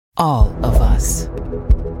All of us.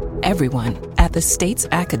 Everyone at the state's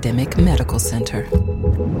academic medical center.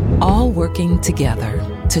 All working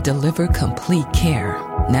together to deliver complete care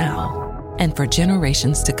now and for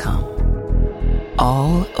generations to come.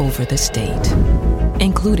 All over the state,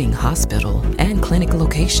 including hospital and clinic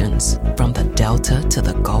locations from the Delta to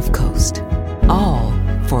the Gulf Coast. All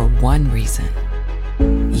for one reason.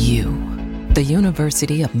 You, the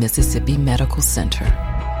University of Mississippi Medical Center.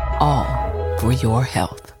 All for your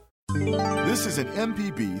health. This is an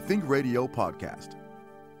MPB Think Radio podcast.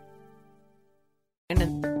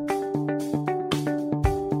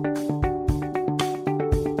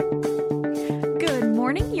 Good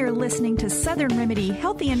morning. You're listening to Southern Remedy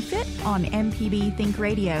Healthy and Fit on MPB Think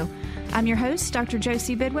Radio. I'm your host, Dr.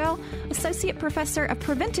 Josie Bidwell, Associate Professor of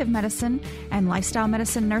Preventive Medicine and Lifestyle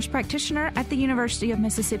Medicine Nurse Practitioner at the University of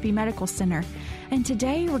Mississippi Medical Center. And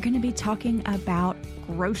today we're going to be talking about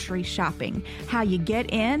grocery shopping, how you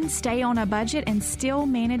get in, stay on a budget, and still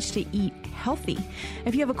manage to eat healthy.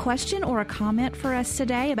 If you have a question or a comment for us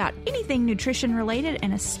today about anything nutrition related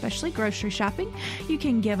and especially grocery shopping, you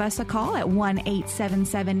can give us a call at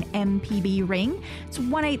 1-877-MPB-RING. It's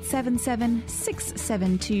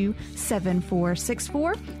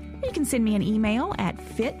 1-877-672-7464. You can send me an email at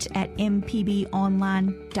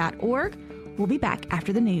fit@mpbonline.org. We'll be back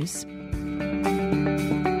after the news.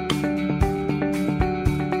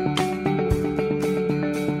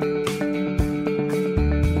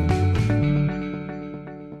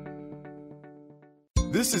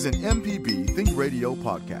 This is an MPB Think Radio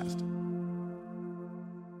podcast.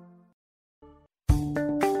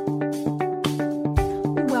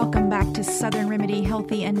 Welcome back to Southern Remedy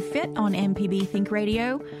Healthy and Fit on MPB Think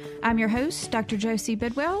Radio. I'm your host, Dr. Josie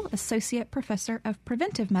Bidwell, Associate Professor of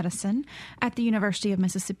Preventive Medicine at the University of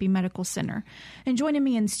Mississippi Medical Center. And joining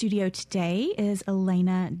me in studio today is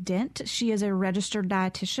Elena Dent. She is a registered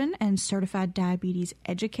dietitian and certified diabetes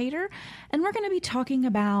educator. And we're going to be talking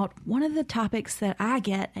about one of the topics that I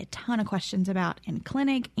get a ton of questions about in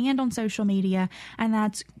clinic and on social media, and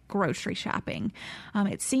that's grocery shopping.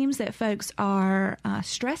 It seems that folks are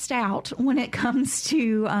stressed out when it comes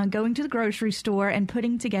to going to the grocery store and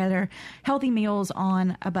putting together healthy meals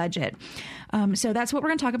on a budget. So that's what we're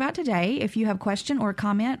going to talk about today. If you have a question or a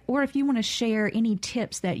comment, or if you want to share any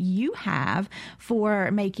tips that you have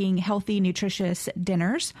for making healthy, nutritious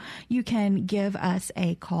dinners, you can give us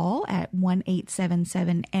a call at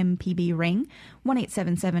 1-877-MPB-RING,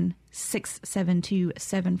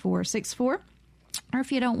 1-877-672-7464. Or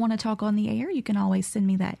if you don't want to talk on the air, you can always send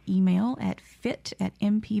me that email at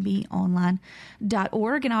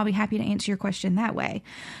fit@mpbonline.org, and I'll be happy to answer your question that way.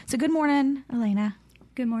 So good morning, Elena.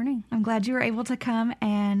 Good morning. I'm glad you were able to come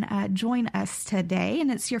and join us today.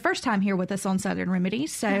 And it's your first time here with us on Southern Remedy,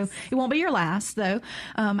 so yes. It won't be your last, though.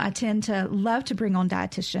 I tend to love to bring on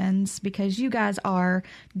dietitians because you guys are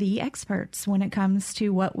the experts when it comes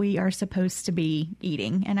to what we are supposed to be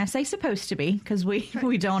eating. And I say supposed to be because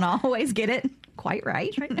we don't always get it quite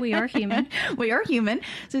right. We are human. We are human.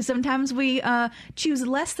 So sometimes we choose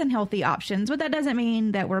less than healthy options, but that doesn't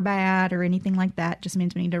mean that we're bad or anything like that. It just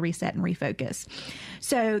means we need to reset and refocus.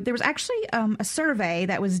 So there was actually a survey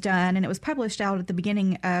that was done, and it was published out at the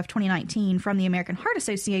beginning of 2019 from the American Heart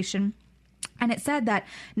Association. And it said that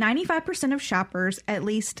 95% of shoppers at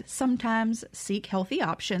least sometimes seek healthy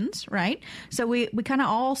options, right? So we kind of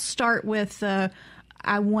all start with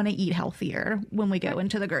I want to eat healthier when we go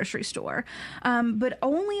into the grocery store. But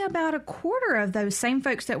only about a quarter of those same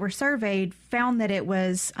folks that were surveyed found that it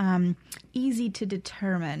was easy to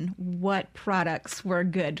determine what products were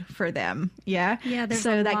good for them. Yeah. Yeah. There's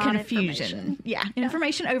so a that lot confusion. Yeah.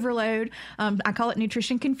 Information overload. I call it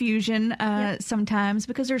nutrition confusion sometimes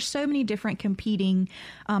because there's so many different competing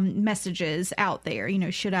messages out there. You know,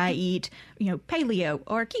 should I eat, paleo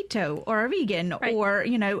or keto or vegan or,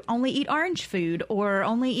 only eat orange food or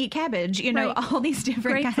only eat cabbage, all these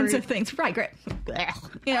different kinds of things. Right. Great.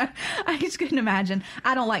 Yeah. I just couldn't imagine.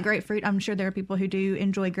 I don't like grapefruit. I'm sure there are people who do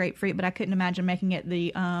enjoy grapefruit, but I couldn't imagine making it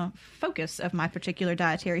the focus of my particular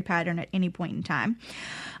dietary pattern at any point in time.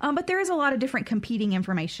 But there is a lot of different competing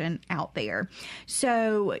information out there.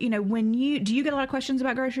 So, do you get a lot of questions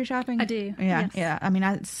about grocery shopping? I do. Yeah. Yes. Yeah. I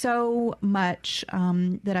mean, so much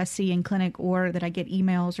that I see in clinic or that I get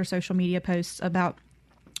emails or social media posts about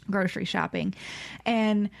grocery shopping.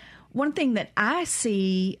 And one thing that I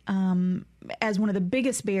see as one of the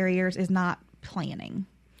biggest barriers is not planning.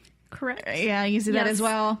 Correct. Yeah, you see that as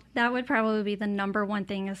well? That would probably be the number one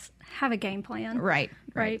thing is have a game plan. Right.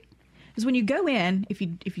 Because when you go in, if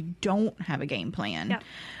you don't have a game plan,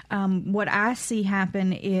 what I see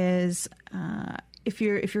happen is if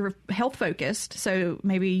you're health focused, so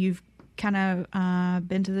maybe you've kind of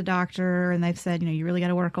been to the doctor and they've said, you really got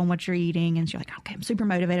to work on what you're eating, and you're like, okay, I'm super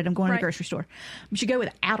motivated, I'm going to the grocery store. But you go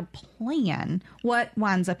without a plan, what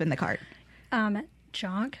winds up in the cart?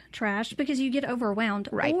 Junk, trash, because you get overwhelmed,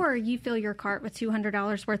 right? Or you fill your cart with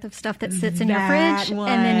 $200 worth of stuff that sits in your fridge, and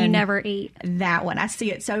then you never eat. That one, I see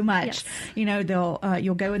it so much. Yes. They'll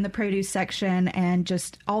you'll go in the produce section and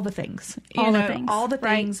just all the things, all the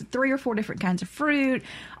things, right? 3 or 4 different kinds of fruit,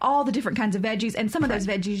 all the different kinds of veggies, and some of those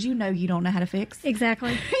veggies you don't know how to fix.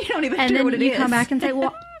 Exactly. You don't even know what it is. And then you come back and say,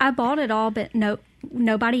 well, I bought it all, but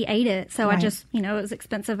nobody ate it, so I just, it was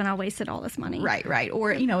expensive and I wasted all this money. Right.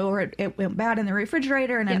 Or, or it went bad in the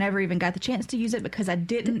refrigerator and I never even got the chance to use it because I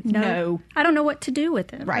didn't know. I don't know what to do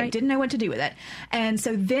with it. Right. Didn't know what to do with it. And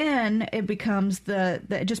so then it becomes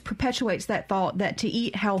it just perpetuates that thought that to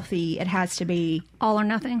eat healthy, it has to be all or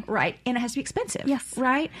nothing. Right. And it has to be expensive. Yes.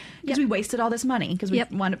 Right? Because we wasted all this money because we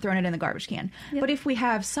wound up throwing it in the garbage can. Yep. But if we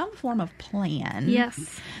have some form of plan,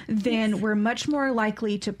 then we're much more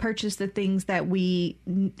likely to purchase the things that we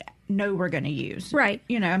know we're going to use. Right.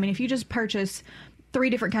 If you just purchase 3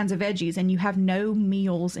 different kinds of veggies and you have no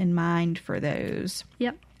meals in mind for those,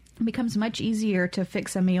 it becomes much easier to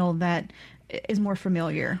fix a meal that is more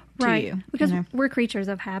familiar to you. Because we're creatures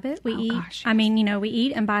of habit. We eat. Gosh, yes. I mean, we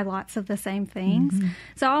eat and buy lots of the same things. Mm-hmm.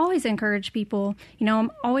 So I always encourage people,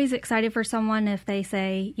 I'm always excited for someone if they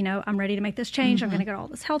say, I'm ready to make this change. I'm going to get all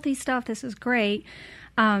this healthy stuff. This is great.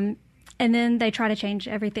 And then they try to change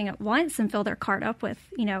everything at once and fill their cart up with,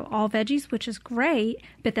 all veggies, which is great.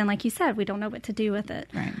 But then, like you said, we don't know what to do with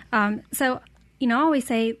it. Right. So, I always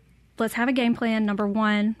say, let's have a game plan, number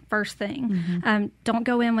one, first thing. Mm-hmm. Don't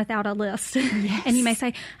go in without a list. Yes. And you may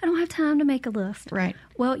say, I don't have time to make a list. Right.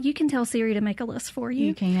 Well, you can tell Siri to make a list for you.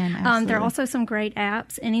 You can, absolutely. There are also some great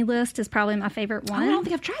apps. AnyList is probably my favorite one. I don't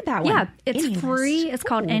think I've tried that one. Yeah, it's free. It's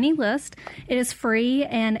called AnyList. It is free,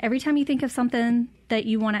 and every time you think of something that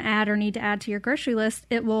you want to add or need to add to your grocery list,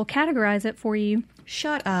 it will categorize it for you.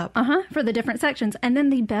 Shut up. For the different sections. And then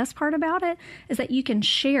the best part about it is that you can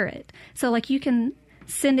share it. So, you can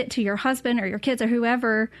send it to your husband or your kids or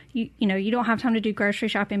whoever, you don't have time to do grocery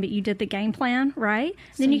shopping, but you did the game plan, right?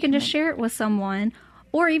 So then you can just share it with someone.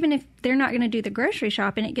 Or even if they're not going to do the grocery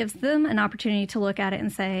shopping, it gives them an opportunity to look at it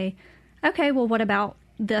and say, okay, well, what about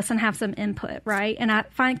this, and have some input, right? And I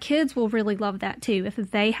find kids will really love that too. If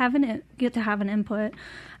they get to have an input,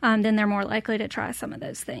 then they're more likely to try some of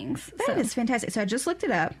those things. That is fantastic. So I just looked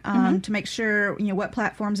it up to make sure what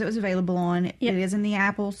platforms it was available on. It is in the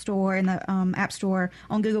Apple Store, in the App Store,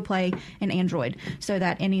 on Google Play, and Android. So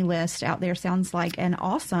that AnyList out there sounds like an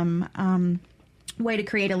awesome way to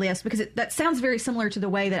create a list, because that sounds very similar to the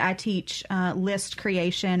way that I teach list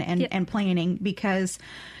creation and planning. Because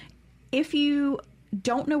if you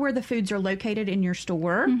don't know where the foods are located in your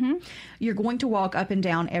store, you're going to walk up and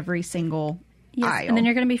down every single aisle. And then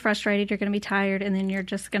you're going to be frustrated, you're going to be tired, and then you're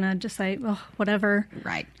just going to just say, well, whatever.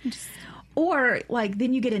 Right. Or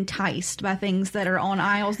then you get enticed by things that are on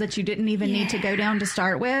aisles that you didn't even need to go down to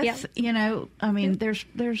start with. Yep.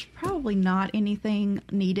 There's probably not anything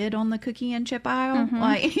needed on the cookie and chip aisle.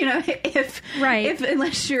 If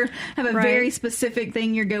unless you have a very specific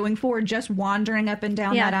thing you're going for, just wandering up and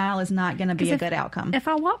down that aisle is not going to be a good outcome. If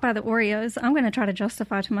I walk by the Oreos, I'm going to try to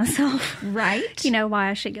justify to myself, right?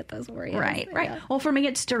 Why I should get those Oreos. Right. Yeah. Well, for me,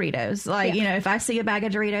 it's Doritos. If I see a bag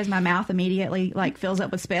of Doritos, my mouth immediately fills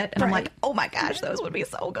up with spit, and I'm like, oh my gosh, those would be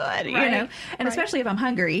so good, and especially if I'm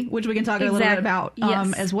hungry, which we can talk a little bit about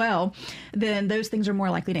as well, then those things are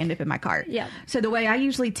more likely to end up in my cart. Yeah. So the way I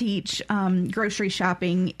usually teach grocery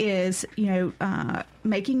shopping is,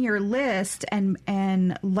 making your list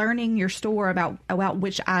and learning your store about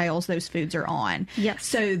which aisles those foods are on. Yes.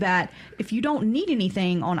 So that if you don't need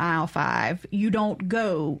anything on aisle 5, you don't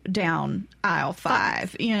go down aisle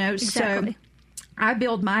 5. Exactly. So I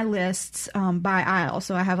build my lists by aisle.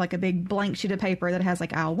 So I have a big blank sheet of paper that has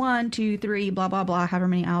aisle 1, 2, 3, blah, blah, blah, however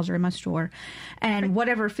many aisles are in my store. And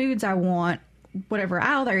whatever foods I want, whatever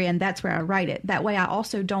aisle they're in, that's where I write it. That way I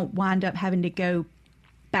also don't wind up having to go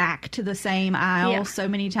back to the same aisle so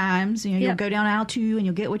many times. You'll go down aisle 2 and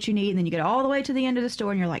you'll get what you need, and then you get all the way to the end of the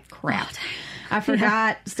store and you're like, crap. I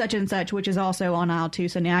forgot such and such, which is also on aisle 2,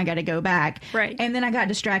 so now I got to go back. Right. And then I got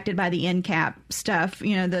distracted by the end cap stuff,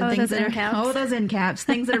 things those end caps,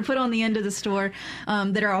 things that are put on the end of the store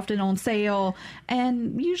that are often on sale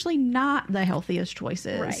and usually not the healthiest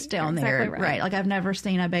choices down there. Right. I've never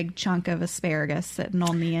seen a big chunk of asparagus sitting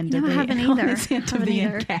on the end of the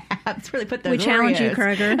end cap. That's where they put those Oreos. We challenge you,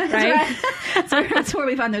 Kroger, right? That's where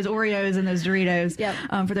we find those Oreos and those Doritos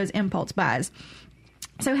for those impulse buys.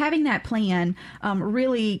 So having that plan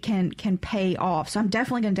really can pay off. So I'm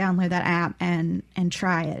definitely going to download that app and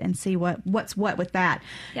try it and see what's what with that.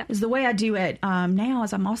 Yep. Is the way I do it now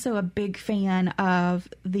is I'm also a big fan of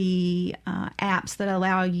the apps that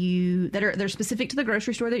allow you they're specific to the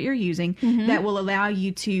grocery store that you're using that will allow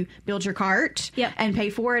you to build your cart and pay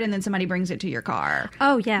for it, and then somebody brings it to your car.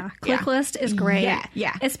 Oh yeah, ClickList is great.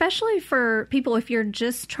 Yeah. Especially for people if you're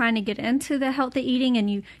just trying to get into the healthy eating and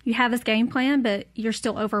you have this game plan, but you're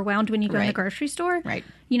still overwhelmed when you go in the grocery store. Right.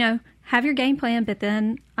 Have your game plan, but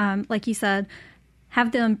then, like you said,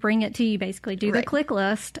 have them bring it to you, basically. Do the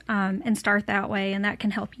ClickList and start that way, and that can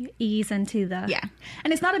help you ease into the... Yeah.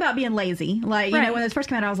 And it's not about being lazy. Like, when this first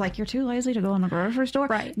came out, I was like, you're too lazy to go in the grocery store?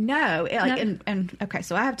 Right. No. Okay,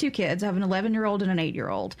 so I have 2 kids. I have an 11-year-old and an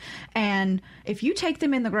 8-year-old. And if you take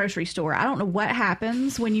them in the grocery store, I don't know what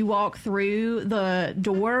happens when you walk through the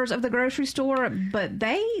doors of the grocery store, but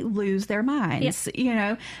they lose their minds,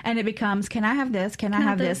 and it becomes, can I have this? Can I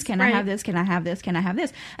have this? Can I have this? Can I have this? Can I have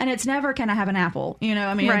this? And it's never, can I have an apple?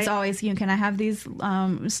 It's always, can I have these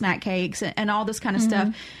snack cakes and all this kind of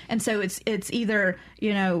stuff? And so it's either,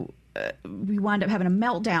 we wind up having a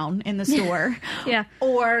meltdown in the store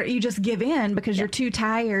or you just give in because you're too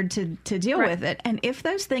tired to deal with it. And if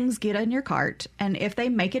those things get in your cart and if they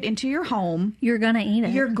make it into your home, you're going to eat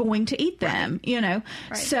it. You're going to eat them,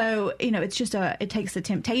 So, it's just it takes the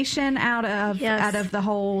temptation out of the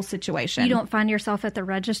whole situation. You don't find yourself at the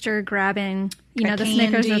register grabbing, the candy,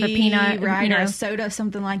 Snickers or the peanut. Right, or a soda,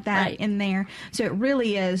 something like that in there. So it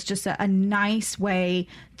really is just a nice way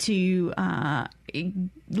to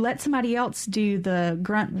let somebody else do the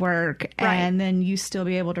grunt work, and then you still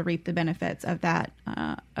be able to reap the benefits of that,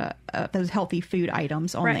 those healthy food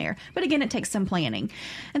items on there. But again, it takes some planning.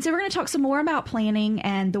 And so we're going to talk some more about planning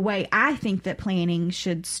and the way I think that planning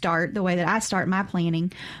should start, the way that I start my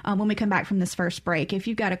planning when we come back from this first break. If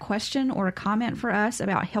you've got a question or a comment for us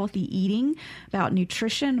about healthy eating, about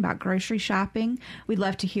nutrition, about grocery shopping, we'd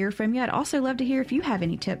love to hear from you. I'd also love to hear if you have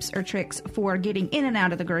any tips or tricks for getting in and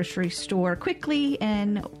out of the grocery store quickly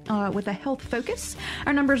and with a health focus.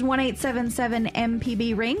 Our number is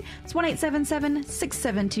 1-877-MPB-RING. It's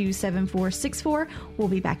 1-877-672-7464. We'll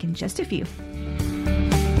be back in just a few.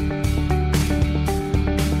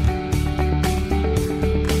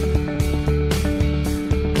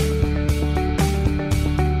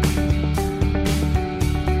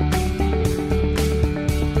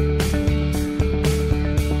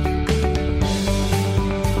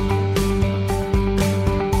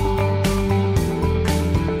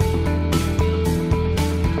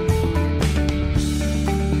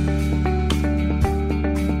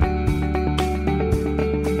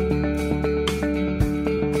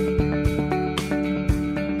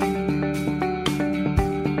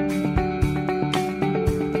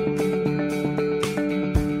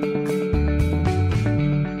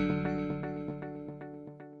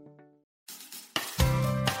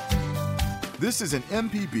 This is an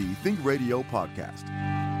MPB Think Radio podcast.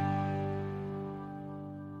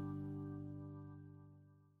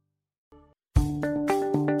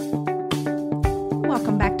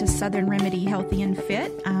 Welcome back to Southern Remedy Healthy and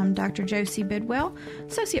Fit. I'm Dr. Josie Bidwell,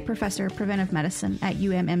 Associate Professor of Preventive Medicine at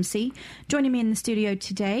UMMC. Joining me in the studio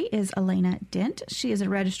today is Elena Dent. She is a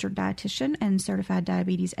registered dietitian and certified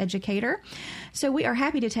diabetes educator. So we are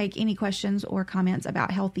happy to take any questions or comments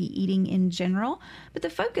about healthy eating in general. But the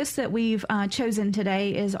focus that we've chosen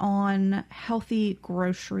today is on healthy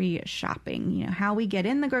grocery shopping. How we get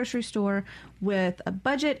in the grocery store with a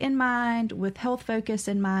budget in mind, with health focus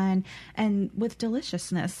in mind, and with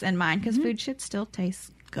deliciousness in mind, because food should still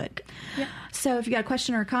taste good. Yep. So if you got a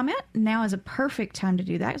question or a comment, now is a perfect time to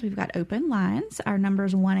do that because we've got open lines. Our number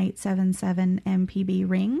is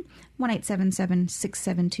 1-877-MPB-RING,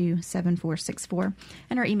 1-877-672-7464,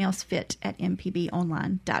 and our email is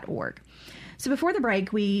fit@mpbonline.org. So before the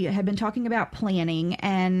break, we had been talking about planning,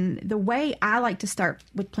 and the way I like to start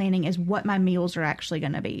with planning is what my meals are actually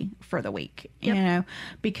going to be for the week,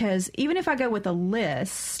 because even if I go with a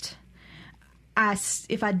list,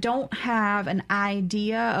 if I don't have an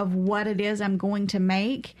idea of what it is I'm going to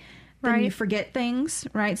make, then you forget things,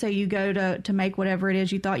 right? So you go to make whatever it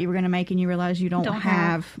is you thought you were going to make, and you realize you don't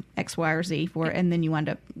have X, Y, or Z for it, and then you wind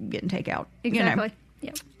up getting takeout. Exactly.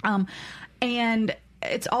 Yep. And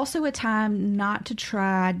it's also a time not to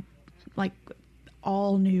try like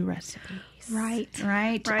all new recipes. Right.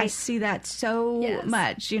 I see that so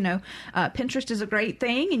much. Pinterest is a great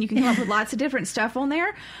thing, and you can come up with lots of different stuff on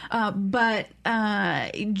there. But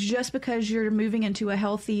just because you're moving into a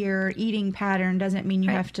healthier eating pattern doesn't mean you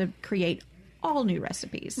have to create all new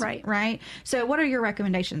recipes. Right. So what are your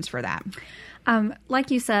recommendations for that? Like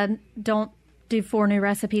you said, don't do 4 new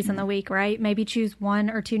recipes in the week, right? Maybe choose 1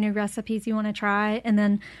 or 2 new recipes you want to try, and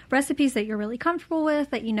then recipes that you're really comfortable with,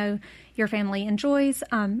 that you know your family enjoys.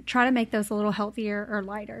 Try to make those a little healthier or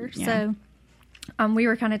lighter. Yeah. So we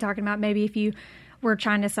were kind of talking about maybe if you were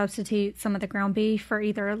trying to substitute some of the ground beef for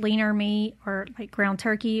either leaner meat or like ground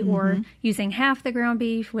turkey, or using half the ground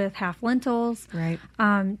beef with half lentils. Right.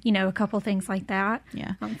 You know, a couple things like that.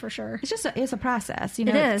 Yeah. For sure. It's just it's a process. You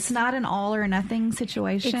know, It is. It's not an all or nothing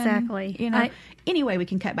situation. Exactly. You know, any way we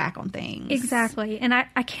can cut back on things. Exactly. And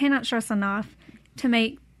I cannot stress enough to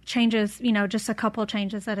make changes, you know, just a couple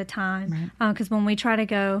changes at a time. Because when we try to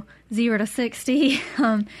go 0 to 60,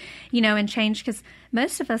 you know, and change, because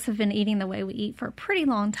most of us have been eating the way we eat for a pretty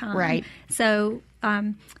long time. Right. So,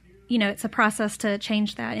 you know, it's a process to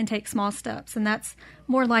change that and take small steps. And that's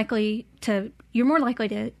you're more likely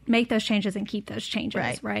to make those changes and keep those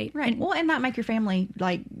changes. Right. And, well, and not make your family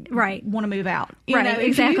want to move out. You know,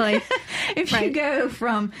 exactly. If you go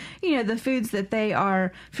from, you know, the foods that they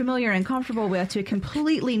are familiar and comfortable with to a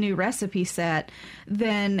completely new recipe set,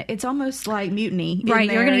 then it's almost like mutiny. Right.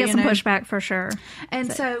 There, you're going to get some pushback for sure.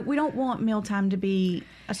 And so we don't want mealtime to be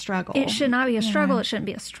a struggle. It should not be a struggle. It shouldn't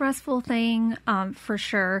be a stressful thing, for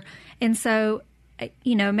sure. And so,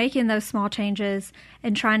 you know, making those small changes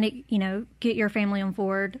and trying to, you know, get your family on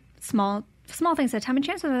board, small things at a time, and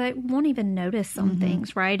chances are they won't even notice some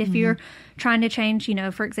things, right? If you're trying to change, you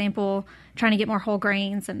know, for example, trying to get more whole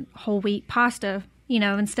grains and whole wheat pasta, you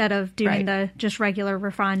know, instead of doing the just regular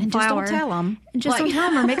refined and flour. Just don't tell them. Just don't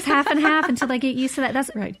tell them, or mix half and half until they get used to that.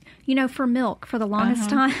 That's right. You know, for milk, for the longest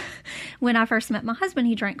time, when I first met my husband,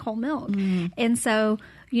 he drank whole milk. And so,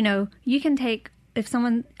 you know, you can take, if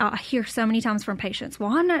someone, I hear so many times from patients,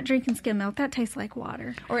 well, I'm not drinking skim milk. That tastes like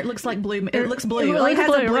water. Or it looks like blue. It looks blue. It Like it has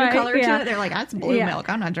a blue right? color to it. They're like, that's blue milk.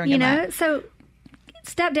 I'm not drinking that. You know, so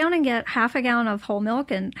step down and get half a gallon of whole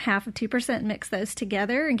milk and half of 2%, mix those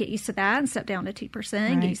together and get used to that, and step down to 2%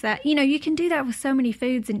 and get used to that. You know, you can do that with so many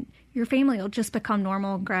foods, and your family will just become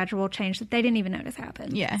normal, gradual change that they didn't even notice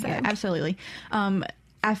happen. Yeah, absolutely.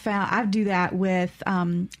 I do that with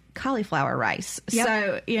cauliflower rice. Yep.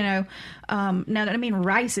 So, you know, now I mean,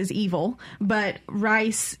 rice is evil, but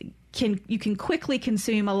rice you can quickly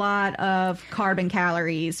consume a lot of carb and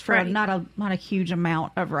calories for not a huge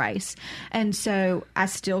amount of rice. And so I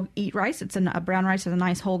still eat rice. It's a brown rice is a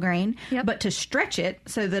nice whole grain, but to stretch it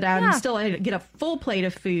so that I'm still able to get a full plate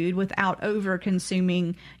of food without over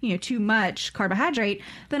consuming, you know, too much carbohydrate,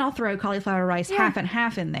 then I'll throw cauliflower rice half and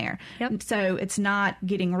half in there. So it's not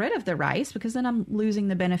getting rid of the rice, because then I'm losing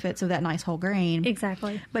the benefits of that nice whole grain.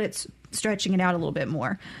 Exactly. But it's stretching it out a little bit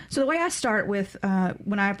more. So the way I start with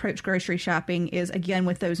when I approach grocery shopping is, again,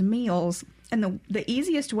 with those meals. And the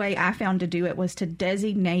easiest way I found to do it was to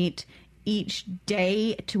designate each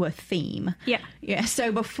day to a theme. Yeah.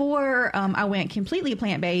 So before I went completely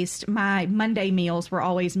plant-based, my Monday meals were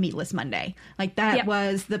always meatless Monday. Like that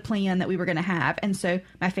was the plan that we were going to have. And so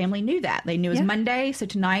my family knew that. They knew it was Monday. So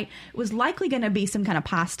tonight was likely going to be some kind of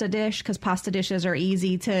pasta dish, because pasta dishes are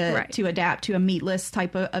easy to adapt to a meatless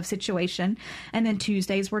type of situation. And then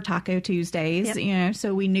Tuesdays were Taco Tuesdays, you know,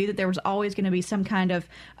 so we knew that there was always going to be some kind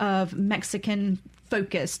of Mexican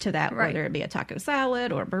focus to that, whether it be a taco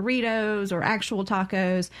salad or burritos or actual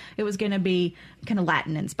tacos. It was going to be kind of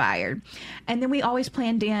Latin inspired. And then we always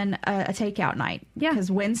planned in a takeout night, because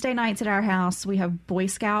Wednesday nights at our house we have Boy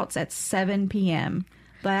Scouts at 7 p.m.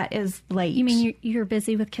 That is late. You mean you're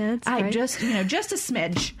busy with kids? I just a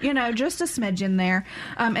smidge, just a smidge in there.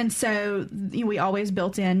 And so we always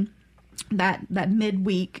built in that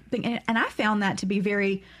midweek thing, and I found that to be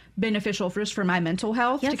very beneficial for my mental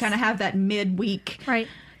health, to kind of have that midweek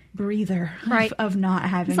breather of not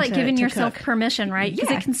having it's like to giving yourself cook. Permission, right?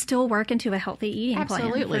 Because it can still work into a healthy eating plan.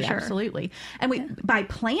 Absolutely. And by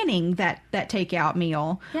planning that takeout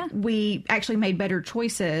meal, we actually made better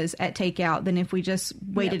choices at takeout than if we just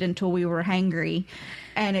waited until we were hangry.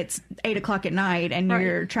 And it's 8 o'clock at night, and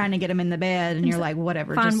you're trying to get them in the bed, and you're like,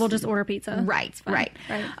 whatever. Fine, we'll just order pizza. Right.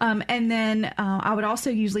 And then I would also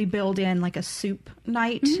usually build in like a soup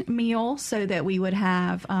night meal, so that we would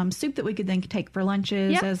have soup that we could then take for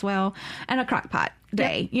lunches as well, and a crock pot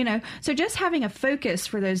day, you know. So just having a focus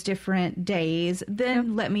for those different days,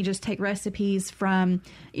 then let me just take recipes from,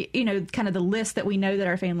 you know, kind of the list that we know that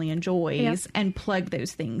our family enjoys and plug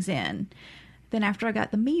those things in. Then after I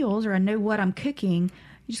got the meals, or I know what I'm cooking,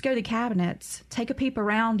 you just go to the cabinets, take a peep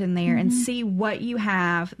around in there and see what you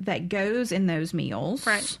have that goes in those meals.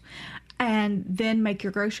 Right. And then make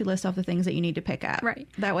your grocery list of the things that you need to pick up. Right.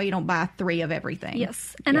 That way you don't buy 3 of everything.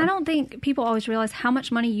 Yes. And I don't think people always realize how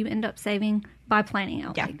much money you end up saving by planning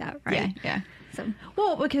out like that, right? Yeah. So,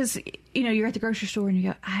 well, because, you're at the grocery store and you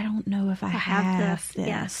go, I don't know if I have this.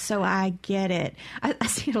 Yeah. So I get it. I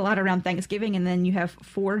see it a lot around Thanksgiving, and then you have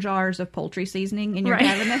 4 jars of poultry seasoning in your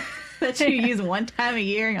cabinet that you use one time a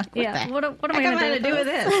year. And you're like, what am I going to do with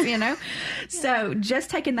this? So just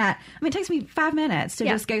taking that, it takes me 5 minutes to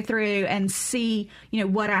just go through and see,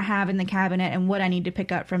 what I have in the cabinet and what I need to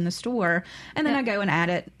pick up from the store. And then I go and add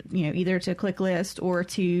it, either to ClickList or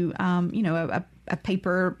to, a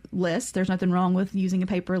paper list. There's nothing wrong with using a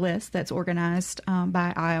paper list that's organized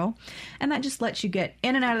by aisle. And that just lets you get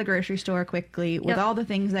in and out of the grocery store quickly with all the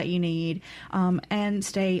things that you need and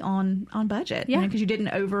stay on budget. Because you didn't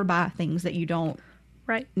overbuy things that you don't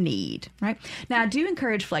need. Right. Now, I do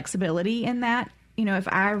encourage flexibility in that. If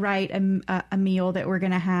I write a meal that we're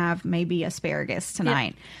going to have maybe asparagus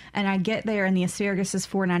tonight, and I get there and the asparagus is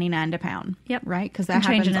 $4.99 a pound, right? Because that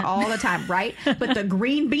happens all the time, right? But the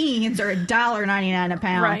green beans are $1.99 a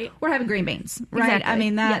pound. Right. We're having green beans, right? Exactly. I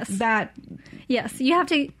mean, that. Yes, you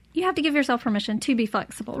have to give yourself permission to be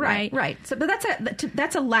flexible, right? Right. So, but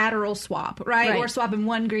that's a lateral swap, right? Or swapping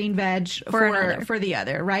one green veg for the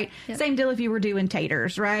other, right? Yep. Same deal if you were doing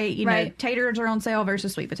taters, right? You know, taters are on sale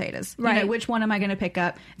versus sweet potatoes. Right. Which one am I going to pick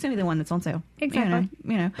up? It's going to be the one that's on sale. Exactly.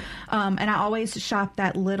 And I always shop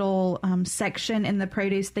that little section in the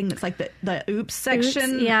produce thing that's like the oops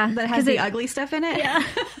section that has the ugly stuff in it. Yeah.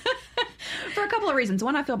 For a couple of reasons.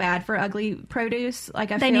 One, I feel bad for ugly produce.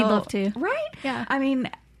 They need love too. Right? Yeah. I mean,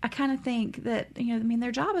 I kind of think that,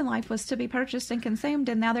 their job in life was to be purchased and consumed,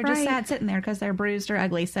 and now they're just sad sitting there because they're bruised or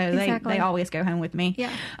ugly. So they always go home with me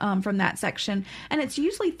from that section. And it's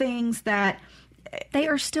usually things that... They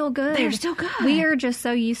are still good. They're still good. We are just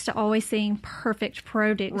so used to always seeing perfect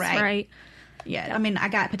produce, right? Yeah, I mean, I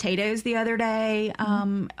got potatoes the other day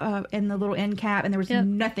in the little end cap, and there was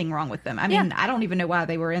nothing wrong with them. I mean, I don't even know why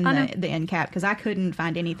they were in the end cap, because I couldn't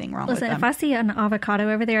find anything wrong with them. Listen, if I see an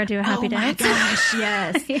avocado over there, I do a happy dance. Oh, my gosh,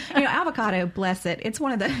 yes. Avocado, bless it. It's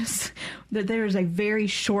one of those that there's a very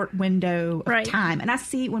short window of time. And I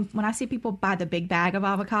see, when I see people buy the big bag of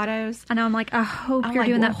avocados. I know, I'm like, I hope you're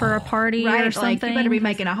doing that for a party or something. You better be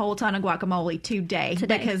making a whole ton of guacamole today.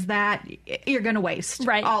 Because you're going to waste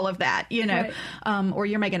all of that, or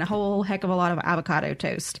you're making a whole heck of a lot of avocado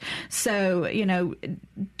toast. So,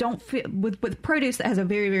 don't feel with produce that has a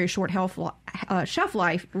very, very short shelf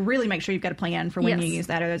life, really make sure you've got a plan for when you use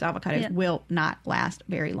that, or those avocados will not last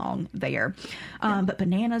very long there. But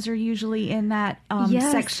bananas are usually in that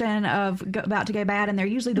section of about to go bad, and they're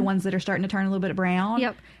usually the ones that are starting to turn a little bit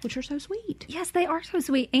brown, which are so sweet. Yes, they are so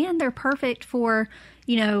sweet, and they're perfect for,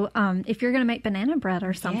 if you're going to make banana bread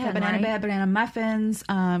or something. Yeah, banana bread, banana muffins.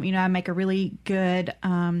 I make a really good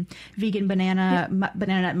vegan banana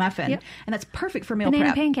nut muffin, and that's perfect for meal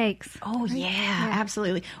banana prep. Now Oh, yeah,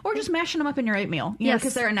 absolutely. Or just mashing them up in your oatmeal,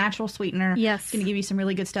 because they're a natural sweetener. Yes. It's going to give you some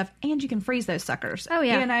really good stuff, and you can freeze those suckers. Oh,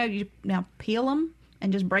 yeah. You now peel them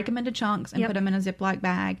and just break them into chunks and put them in a Ziploc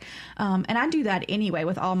bag. And I do that anyway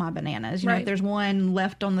with all my bananas. If there's one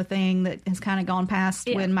left on the thing that has kind of gone past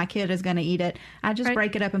when my kid is going to eat it, I just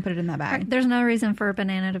break it up and put it in that bag. There's no reason for a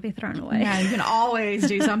banana to be thrown away. No, you can always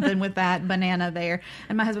do something with that banana there.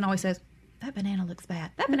 And my husband always says, that banana looks bad.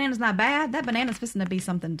 That banana's not bad. That banana's supposed to be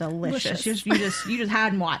something delicious. You just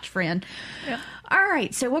hide and watch, friend. Yeah. All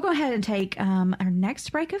right, so we'll go ahead and take our next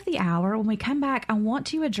break of the hour. When we come back, I want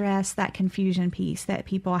to address that confusion piece that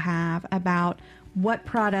people have about what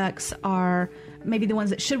products are maybe the ones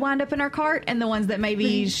that should wind up in our cart and the ones that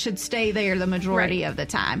maybe should stay there the majority of the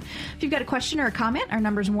time. If you've got a question or a comment, our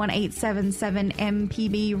number is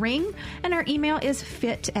 1-877-MPB-RING, and our email is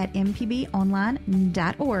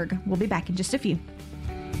fit@mpbonline.org. We'll be back in just a few.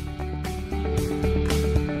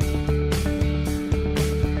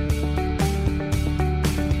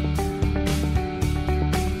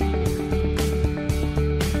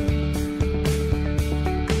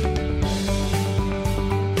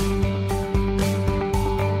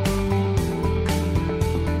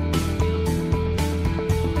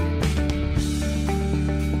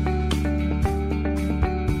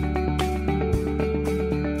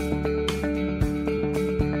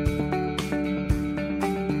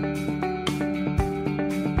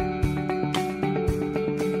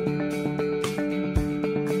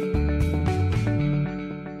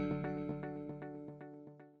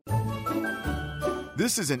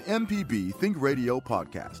 This is an MPB Think Radio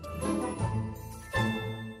podcast.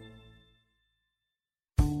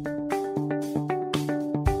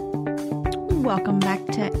 Welcome back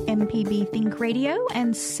to MPB Think Radio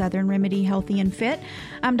and Southern Remedy Healthy and Fit.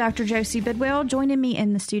 I'm Dr. Josie Bidwell. Joining me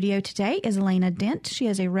in the studio today is Elena Dent. She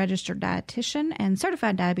is a registered dietitian and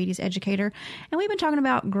certified diabetes educator. And we've been talking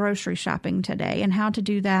about grocery shopping today and how to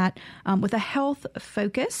do that with a health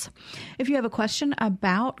focus. If you have a question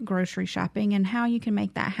about grocery shopping and how you can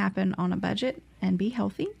make that happen on a budget and be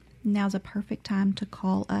healthy, now's a perfect time to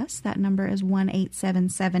call us. That number is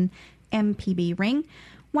 1-877-MPB-RING.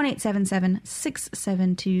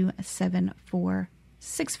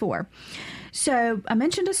 1-877-672-7464. So I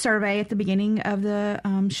mentioned a survey at the beginning of the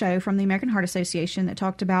show from the American Heart Association that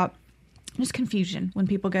talked about just confusion when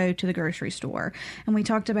people go to the grocery store. And we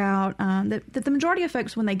talked about that the majority of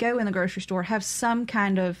folks, when they go in the grocery store, have some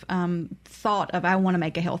kind of thought of, I want to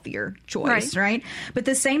make a healthier choice, right? But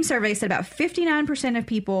the same survey said about 59% of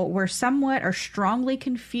people were somewhat or strongly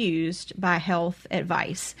confused by health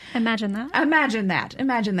advice. Imagine that. Imagine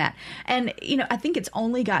that. And, you know, I think it's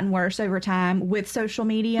only gotten worse over time with social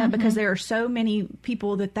media because there are so many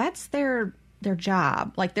people that's their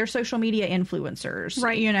job, like they're social media influencers,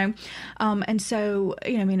 right? You know, and so,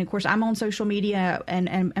 you know, I mean, of course, I'm on social media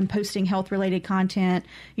and posting health related content,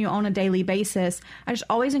 you know, on a daily basis. I just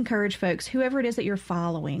always encourage folks, whoever it is that you're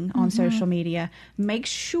following on social media, make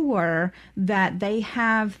sure that they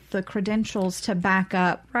have the credentials to back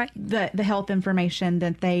up the health information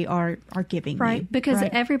that they are giving you. Because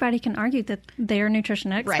everybody can argue that they're a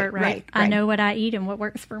nutrition expert, right? I know what I eat and what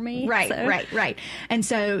works for me. Right. And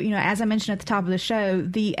so, you know, as I mentioned at the top of the show,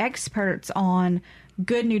 the experts on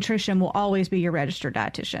good nutrition will always be your registered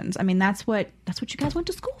dietitians. I mean, that's what you guys went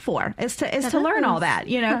to school for, is to learn all that.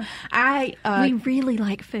 You know, we really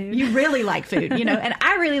like food. You really like food, you know, and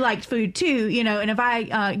I really like food too, you know, and if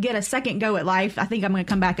I get a second go at life, I think I'm going to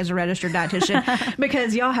come back as a registered dietitian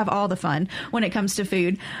because y'all have all the fun when it comes to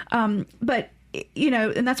food. But you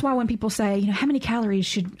know, and that's why when people say, you know, how many calories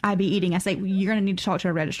should I be eating? I say, well, you're going to need to talk to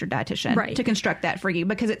a registered dietitian to construct that for you,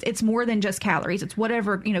 because it's more than just calories. It's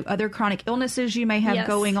whatever, you know, other chronic illnesses you may have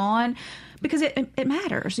going on, because it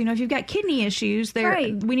matters. You know, if you've got kidney issues,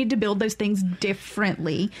 we need to build those things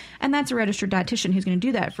differently. And that's a registered dietitian who's going to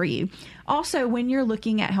do that for you. Also, when you're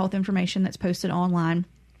looking at health information that's posted online,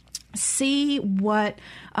 see what,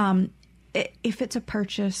 if it's a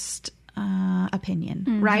purchased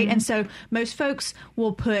opinion, right? And so most folks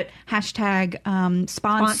will put hashtag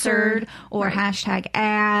sponsored or hashtag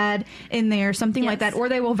ad in there, something like that, or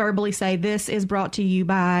they will verbally say, this is brought to you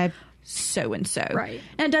by so-and-so. Right.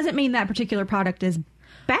 And it doesn't mean that particular product is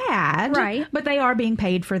bad, but they are being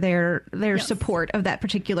paid for their support of that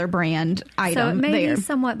particular brand item. So it may be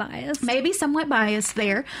somewhat biased. Maybe somewhat biased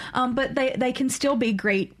there, but they can still be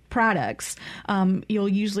great products. You'll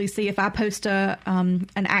usually see, if I post an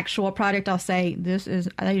actual product, I'll say,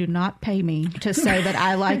 they do not pay me to say that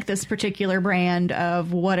I like this particular brand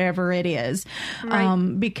of whatever it is,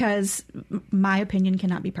 because my opinion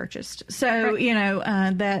cannot be purchased. So, you know,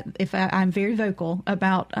 that if I'm very vocal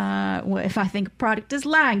about if I think a product is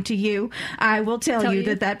lying to you, I will tell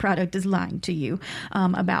you that product is lying to you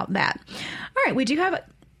about that. All right, we do have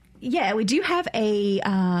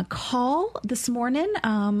a call this morning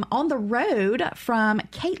on the road from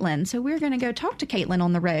Caitlin. So we're going to go talk to Caitlin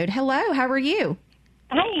on the road. Hello, how are you?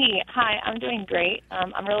 Hi, I'm doing great.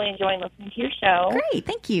 I'm really enjoying listening to your show. Great,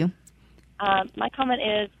 thank you. My comment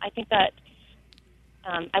is, I think that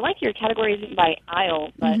I like your categories by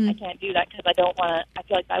aisle, but I can't do that because I don't want to. I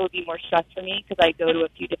feel like that would be more stress for me because I go to a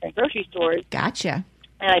few different grocery stores. Gotcha.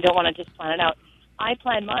 And I don't want to just plan it out. I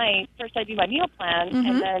plan first I do my meal plan,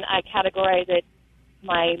 and then I categorize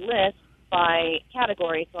my list by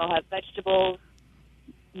category. So I'll have vegetables,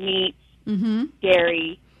 meat,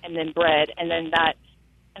 dairy, and then bread, and then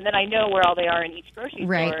I know where all they are in each grocery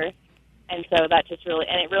store. And so that just really,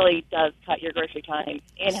 and it really does cut your grocery time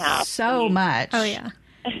in half. So much. Oh, yeah.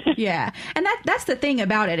 Yeah. And that's the thing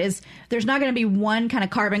about it, is there's not going to be one kind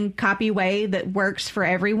of carbon copy way that works for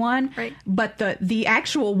everyone. Right. But the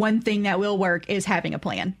actual one thing that will work is having a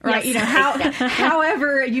plan, right? Yes. You know,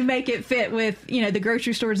 however you make it fit with, you know, the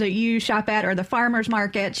grocery stores that you shop at or the farmers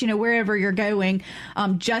markets, you know, wherever you're going,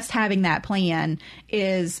 just having that plan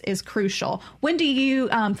is crucial. When do you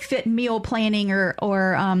fit meal planning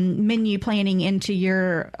or menu planning into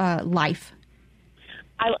your life?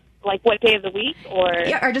 Like what day of the week, or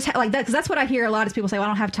just like that, because that's what I hear a lot is people say, well, I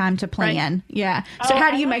don't have time to plan. Right. Yeah. So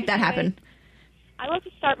how do you make that happen? I love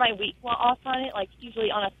to start my week off on it, like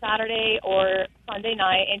usually on a Saturday or Sunday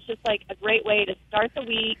night. And it's just like a great way to start the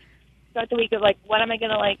week of like, what am I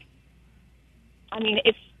going to like? I mean,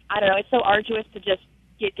 I don't know, it's so arduous to just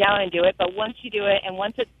get down and do it. But once you do it and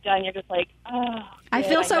once it's done, you're just like, oh, I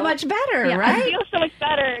feel so much better, right? I feel so much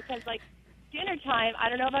better because like, dinner time, I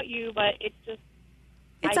don't know about you, but it's just...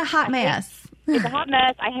 It's a hot mess. It's a hot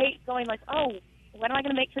mess. I hate going like, oh, what am I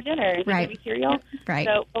going to make for dinner? Is it going to be cereal? Right.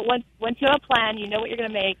 So, but once you have a plan, you know what you're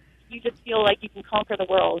going to make, you just feel like you can conquer the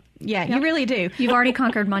world. Yeah, you really do. You've already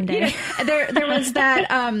conquered Monday. There was that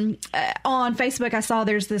on Facebook. I saw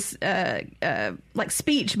there's this like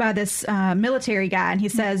speech by this military guy, and he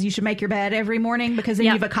says you should make your bed every morning because then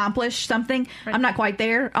you've accomplished something. Right. I'm not quite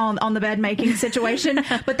there on the bed making situation,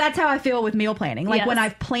 but that's how I feel with meal planning. Like when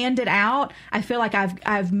I've planned it out, I feel like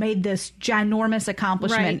I've made this ginormous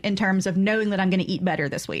accomplishment in terms of knowing that I'm going to eat better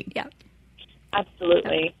this week. Yeah,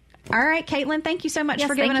 absolutely. All right, Caitlin, thank you so much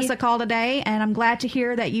for giving us a call today, and I'm glad to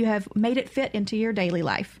hear that you have made it fit into your daily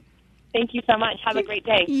life. Thank you so much. Have a great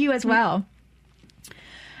day. You as well.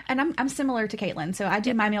 And I'm similar to Caitlin. So I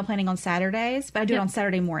do my meal planning on Saturdays, but I do it on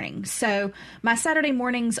Saturday mornings. So my Saturday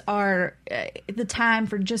mornings are the time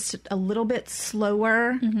for just a little bit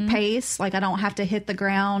slower pace. Like I don't have to hit the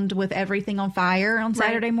ground with everything on fire on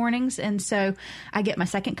Saturday mornings. And so I get my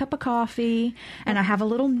second cup of coffee and I have a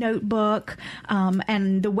little notebook.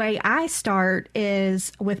 And the way I start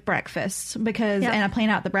is with breakfast because, and I plan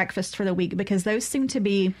out the breakfast for the week because those seem to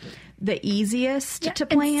be the easiest to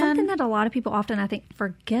plan. And something that a lot of people often, I think,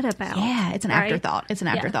 forget about. Yeah, it's an afterthought. It's an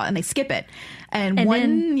afterthought, and they skip it. And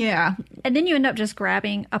then you end up just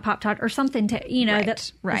grabbing a Pop-Tart or something to, you know,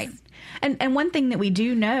 that's right. And one thing that we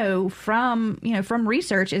do know from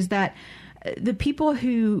research is that the people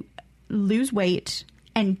who lose weight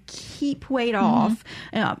and keep weight off,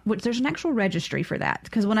 there's an actual registry for that.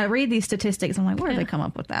 Because when I read these statistics, I'm like, where did they come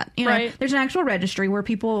up with that? You know, there's an actual registry where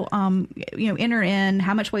people, enter in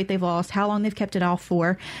how much weight they've lost, how long they've kept it off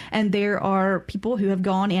for. And there are people who have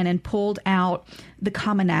gone in and pulled out the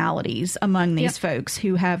commonalities among these folks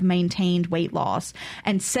who have maintained weight loss.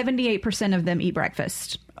 And 78% of them eat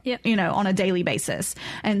breakfast. On a daily basis.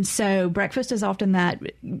 And so breakfast is often that,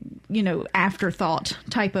 afterthought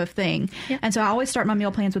type of thing. And so I always start my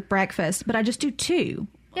meal plans with breakfast, but I just do two.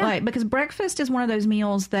 Because breakfast is one of those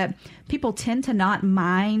meals that people tend to not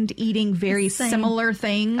mind eating very similar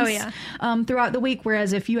things throughout the week.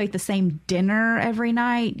 Whereas if you ate the same dinner every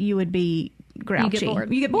night, you would be grouchy.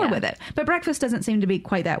 You get bored with it. But breakfast doesn't seem to be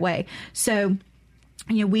quite that way. So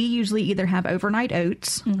we usually either have overnight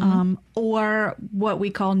oats or what we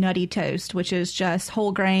call nutty toast, which is just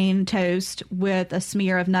whole grain toast with a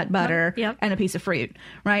smear of nut butter and a piece of fruit,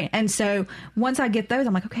 right? And so once I get those,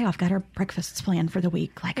 I'm like, okay, I've got our breakfasts planned for the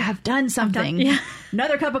week. Like I've done something.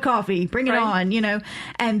 Another cup of coffee, bring it on,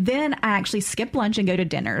 And then I actually skip lunch and go to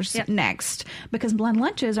dinners next because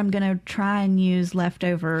lunches I'm going to try and use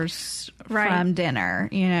leftovers from dinner,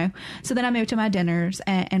 So then I move to my dinners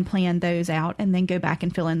and plan those out and then go back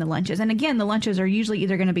and fill in the lunches. And again, the lunches are usually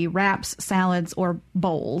either going to be wraps, salads, or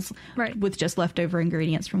bowls with just leftover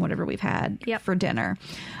ingredients from whatever we've had for dinner.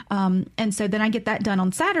 And so then I get that done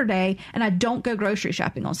on Saturday, and I don't go grocery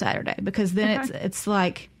shopping on Saturday because then it's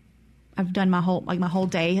like I've done my whole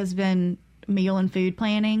day has been meal and food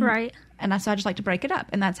planning. Right. And so I just like to break it up,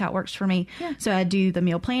 and that's how it works for me. Yeah. So I do the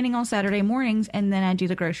meal planning on Saturday mornings, and then I do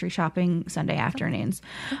the grocery shopping Sunday afternoons.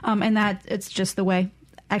 And that it's just the way.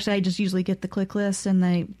 Actually, I just usually get the click list, and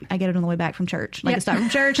I get it on the way back from church. Like I start from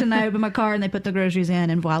church, and I open my car, and they put the groceries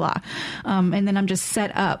in, and voila. And then I'm just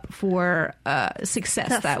set up for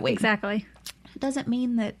success that week. Exactly. It doesn't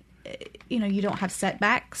mean that you don't have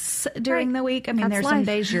setbacks during the week. I mean, there's some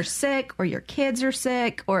days you're sick or your kids are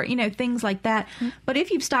sick or, things like that. Mm-hmm. But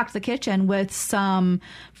if you've stocked the kitchen with some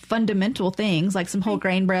fundamental things like some whole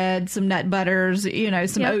grain bread, some nut butters,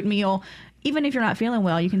 some oatmeal, even if you're not feeling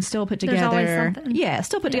well, you can still put together,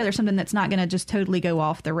 together something that's not going to just totally go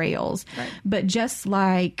off the rails. Right. But just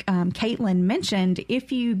like Caitlin mentioned,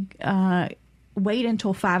 if you wait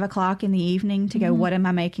until 5 o'clock in the evening to go, what am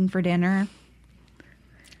I making for dinner?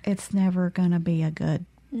 It's never going to be a good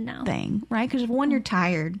thing, right? Because one, you're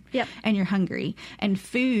tired and you're hungry. And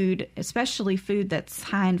food, especially food that's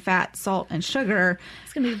high in fat, salt, and sugar.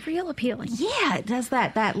 It's going to be real appealing. Yeah, it does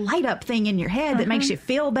that light up thing in your head that makes you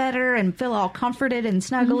feel better and feel all comforted and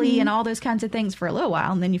snuggly and all those kinds of things for a little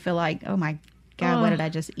while. And then you feel like, oh my God, what did I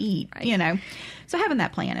just eat? Right. So having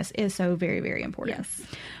that plan is so very, very important. Yes.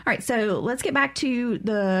 All right. So let's get back to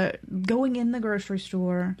the going in the grocery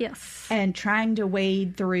store. Yes. And trying to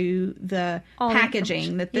wade through the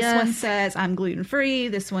packaging that this one says I'm gluten free.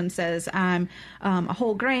 This one says I'm a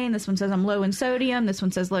whole grain. This one says I'm low in sodium. This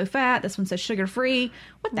one says low fat. This one says sugar free.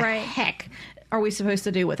 What the heck are we supposed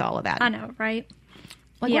to do with all of that? I know, right?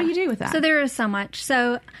 Like, what do you do with that? So there is so much.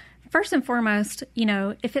 So first and foremost,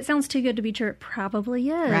 if it sounds too good to be true, it probably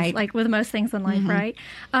is. Right. Like with most things in life, right?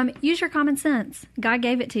 Use your common sense. God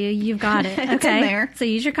gave it to you. You've got it. Okay. It's in there. So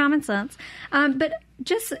use your common sense. But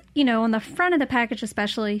just, on the front of the package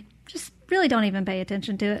especially, just really don't even pay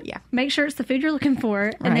attention to it. Yeah. Make sure it's the food you're looking for,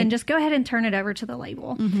 and Right. then just go ahead and turn it over to the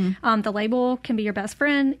label. The label can be your best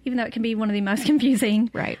friend, even though it can be one of the most confusing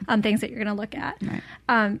Right. things that you're going to look at.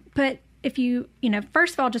 Right. But if you,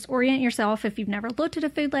 first of all, just orient yourself. If you've never looked at a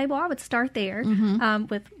food label, I would start there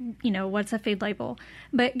with, what's a food label.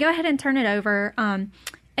 But go ahead and turn it over.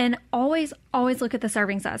 And always look at the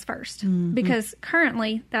serving size first, because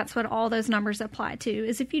currently that's what all those numbers apply to,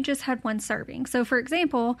 is if you just had one serving. So, for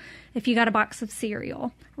example, if you got a box of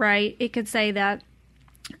cereal, right, it could say that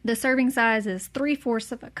the serving size is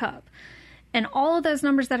 3/4 of a cup. And all of those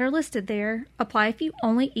numbers that are listed there apply if you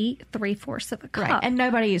only eat 3/4 of a cup. Right. And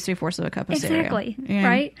nobody eats 3/4 of a cup of cereal. Exactly. Yeah.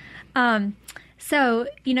 Right? So,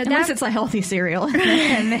 Unless that's... it's a healthy cereal,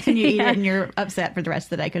 and then you eat it and you're upset for the rest of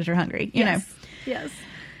the day because you're hungry. You know. Yes.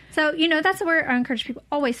 So, that's where I encourage people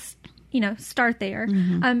always, start there.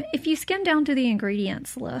 If you skim down to the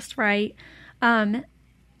ingredients list, right,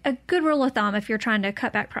 a good rule of thumb if you're trying to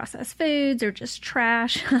cut back processed foods or just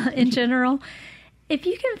trash in general, if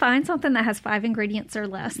you can find something that has 5 ingredients or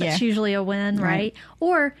less, that's usually a win, right?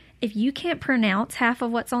 Or if you can't pronounce half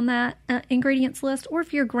of what's on that ingredients list, or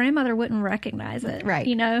if your grandmother wouldn't recognize it, Right.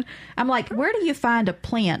 I'm like, where do you find a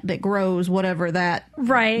plant that grows whatever that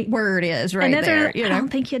word is right and there? I don't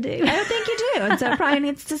think you do. I don't think you do. And so it probably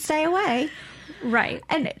needs to stay away. Right.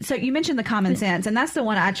 And so you mentioned the common sense, and that's the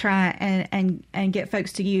one I try and get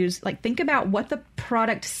folks to use. Like, think about what the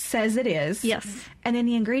product says it is. Yes. And then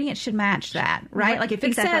the ingredients should match that, right? Like if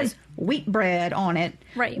it says wheat bread on it,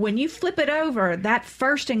 right, when you flip it over, that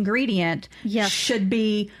first ingredient should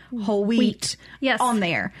be whole wheat on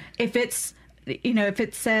there. If it's if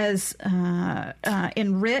it says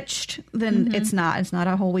enriched, then it's not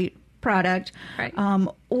a whole wheat product, right?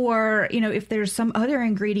 Or if there's some other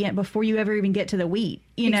ingredient before you ever even get to the wheat,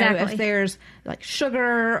 if there's like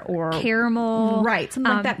sugar or caramel, right,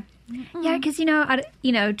 something like that. Yeah, because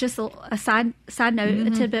just a side note, a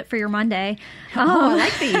tidbit for your Monday. I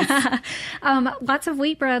like these. Lots of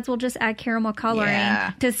wheat breads will just add caramel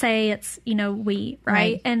coloring to say it's wheat,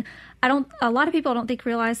 right? And a lot of people don't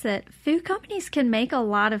realize that food companies can make a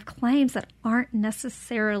lot of claims that aren't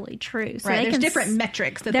necessarily true. So there's different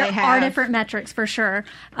metrics that they have. There are different metrics for sure.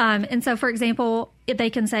 And so, for example, they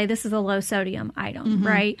can say this is a low sodium item,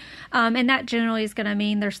 right? And that generally is going to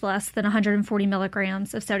mean there's less than 140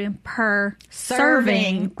 milligrams of sodium per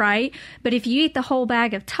serving, right? But if you eat the whole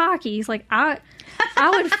bag of Takis, like I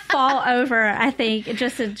would fall over, I think,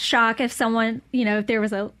 just in shock if someone, if there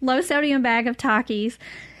was a low sodium bag of Takis,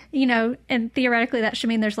 and theoretically that should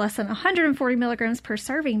mean there's less than 140 milligrams per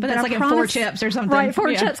serving. But that's like in 4 chips or something. Right,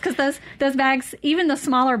 4 chips, because those bags, even the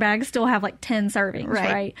smaller bags, still have like 10 servings,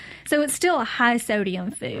 right? So it's still a high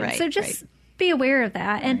sodium food. Right, so just be aware of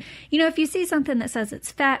that. And, if you see something that says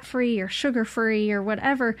it's fat-free or sugar-free or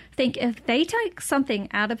whatever, think if they take something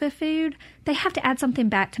out of a food, they have to add something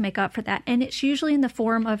back to make up for that. And it's usually in the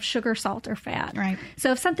form of sugar, salt, or fat. Right.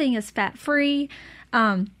 So if something is fat-free,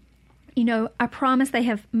 I promise they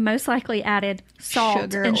have most likely added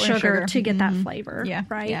salt and sugar to get that flavor. Yeah.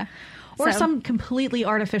 Right. Yeah. Or some completely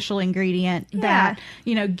artificial ingredient that,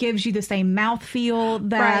 gives you the same mouthfeel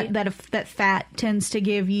that fat tends to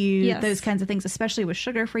give you, Yes. those kinds of things, especially with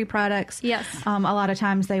sugar-free products. Yes. A lot of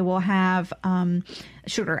times they will have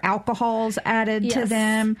sugar alcohols added to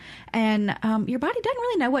them. And your body doesn't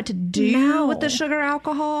really know what to do with the sugar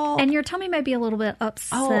alcohol. And your tummy may be a little bit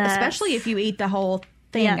upset. Oh, especially if you eat the whole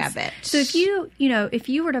thing of it. So if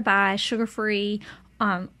you were to buy sugar-free,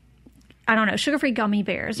 sugar-free gummy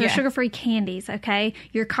bears or sugar-free candies, okay,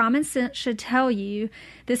 your common sense should tell you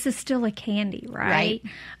this is still a candy, right?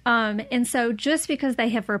 And so just because they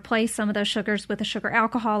have replaced some of those sugars with a sugar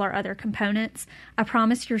alcohol or other components, I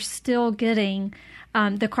promise you're still getting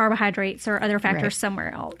the carbohydrates or other factors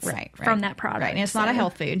somewhere else from that product. Right, and it's not a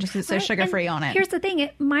health food, just it says sugar-free on it. Here's the thing,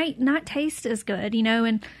 it might not taste as good,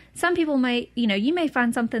 and some people may, you may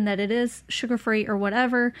find something that it is sugar-free or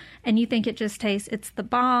whatever, and you think it just tastes, it's the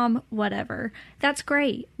bomb, whatever. That's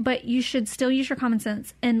great, but you should still use your common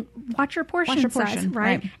sense and watch your portion size,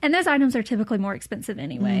 right? And those items are typically more expensive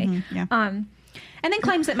anyway. And then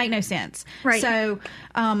claims that make no sense. Right. So,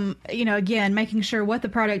 again, making sure what the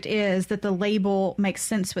product is, that the label makes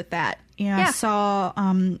sense with that. I saw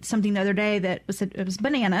something the other day that it was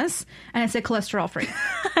bananas, and it said cholesterol free.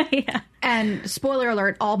 Yeah. And spoiler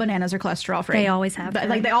alert, all bananas are cholesterol free. They always have been.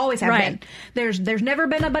 Like they always have Right. been. There's never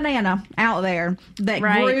been a banana out there that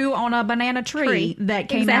grew on a banana tree that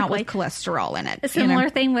came out with cholesterol in it. A similar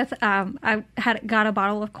thing with I got a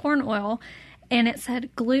bottle of corn oil, and it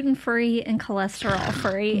said gluten-free and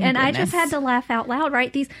cholesterol-free. And I just had to laugh out loud,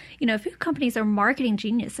 right? These, food companies are marketing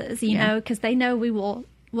geniuses, you know, because they know we'll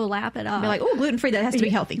lap it up. They're like, oh, gluten-free, that has to be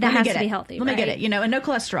healthy. That has to be healthy. Let me get it, and no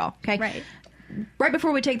cholesterol, okay? Right. Right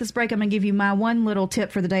before we take this break, I'm going to give you my one little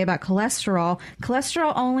tip for the day about cholesterol.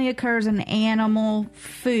 Cholesterol only occurs in animal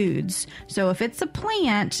foods. So if it's a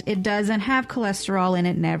plant, it doesn't have cholesterol in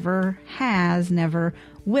it, never has, never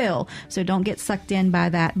will. So don't get sucked in by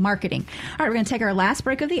that marketing. All right, we're going to take our last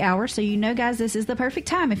break of the hour. So guys, this is the perfect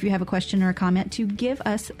time if you have a question or a comment to give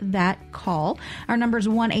us that call. Our number is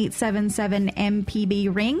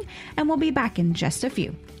 1-877-MPB-RING, and we'll be back in just a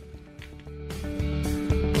few.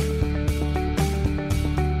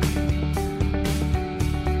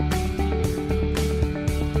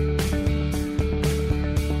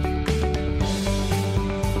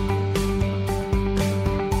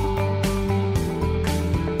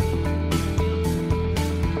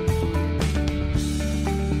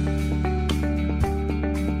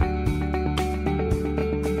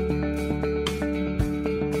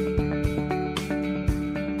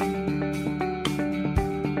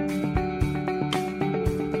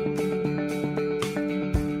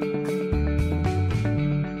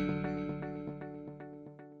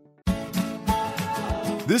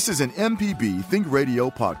 This is an MPB Think Radio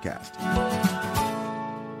podcast.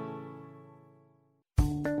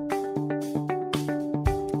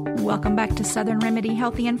 Welcome back to Southern Remedy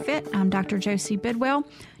Healthy and Fit. I'm Dr. Josie Bidwell.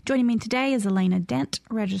 Joining me today is Elena Dent,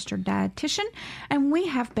 registered dietitian, and we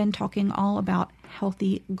have been talking all about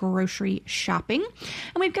healthy grocery shopping.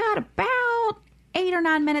 And we've got about 8 or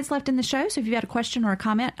 9 minutes left in the show, so if you've got a question or a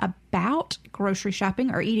comment about grocery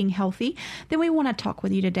shopping or eating healthy, then we want to talk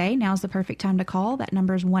with you today. Now's the perfect time to call. That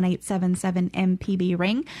number is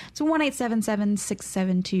 1-877-MPB-RING. It's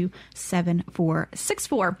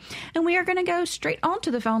 1-877-672-7464. And we are going to go straight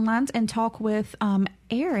onto the phone lines and talk with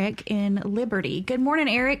Eric in Liberty. Good morning,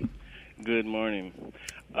 Eric. Good morning.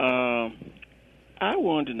 I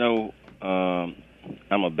wanted to know,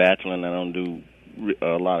 I'm a bachelor and I don't do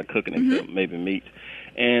a lot of cooking except maybe meat.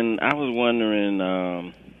 And I was wondering,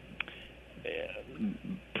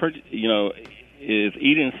 is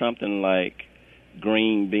eating something like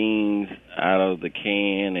green beans out of the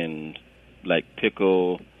can and like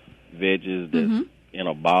pickle veggies that's in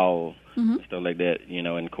a bowl, stuff like that, and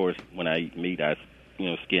of course when I eat meat, I,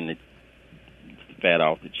 skin the fat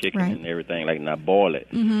off the chicken and everything, and I boil it.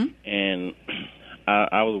 And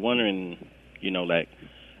I was wondering, like,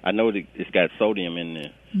 I know that it's got sodium in the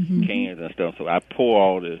cans and stuff, so I pour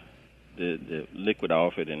all the liquid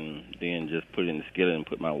off it and then just put it in the skillet and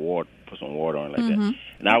put some water on it like that.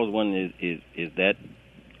 And I was wondering, is that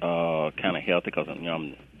kind of healthy? Because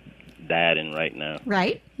I'm dieting right now.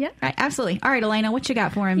 Right. Yeah. Right. Absolutely. All right, Elena, what you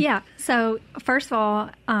got for him? Yeah. So first of all,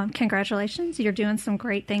 congratulations. You're doing some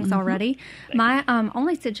great things already. My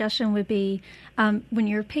only suggestion would be when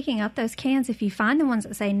you're picking up those cans, if you find the ones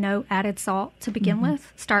that say no added salt to begin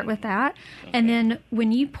with, start with that. Okay. And then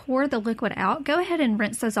when you pour the liquid out, go ahead and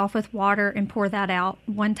rinse those off with water and pour that out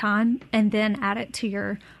one time and then add it to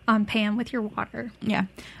your pan with your water. Yeah,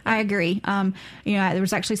 I agree. There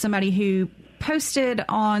was actually somebody who posted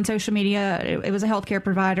on social media, it was a healthcare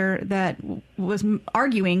provider that was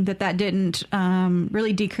arguing that didn't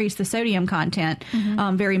really decrease the sodium content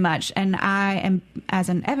very much. And I am, as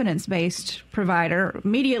an evidence-based provider,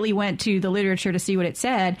 immediately went to the literature to see what it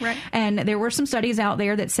said. Right. And there were some studies out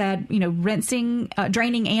there that said, rinsing,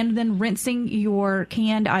 draining and then rinsing your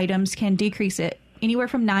canned items can decrease it anywhere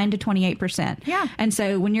from 9 to 28%. Yeah. And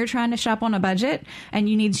so when you're trying to shop on a budget and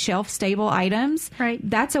you need shelf-stable items,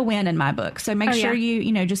 that's a win in my book. So make sure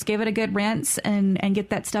you just give it a good rinse and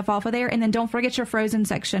get that stuff off of there. And then don't forget your frozen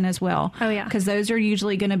section as well. Oh, yeah. Because those are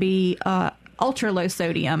usually going to be ultra low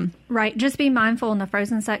sodium. Right. Just be mindful in the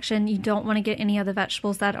frozen section. You don't want to get any of the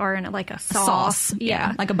vegetables that are in like a sauce.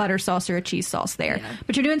 Yeah. Like a butter sauce or a cheese sauce there. Yeah.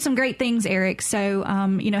 But you're doing some great things, Eric. So,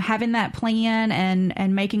 having that plan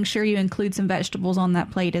and making sure you include some vegetables on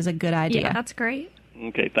that plate is a good idea. Yeah, that's great.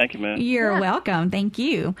 Okay. Thank you, man. You're welcome. Thank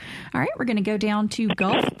you. All right. We're going to go down to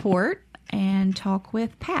Gulfport and talk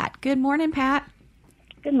with Pat. Good morning, Pat.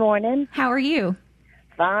 Good morning. How are you?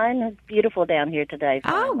 Fine. It's beautiful down here today.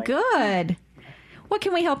 Finally. Oh, good. What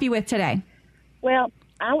can we help you with today? Well,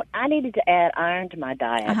 I needed to add iron to my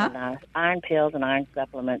diet. Uh-huh. And, iron pills and iron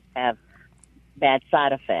supplements have bad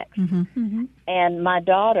side effects. And my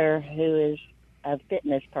daughter, who is a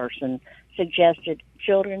fitness person, suggested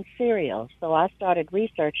children's cereal. So I started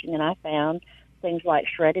researching, and I found things like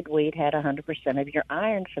shredded wheat had 100% of your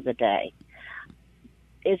iron for the day.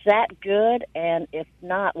 Is that good? And if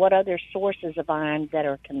not, what other sources of iron that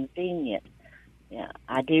are convenient? Yeah,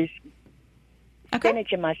 I do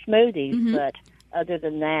spinach in my smoothies, but other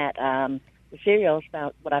than that, the cereal's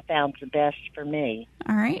what I found the best for me.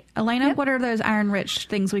 All right. Elena, what are those iron-rich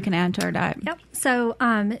things we can add to our diet? Yep. So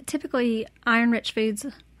typically iron-rich foods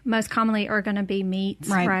most commonly are going to be meats,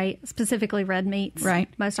 right? Specifically red meats, right?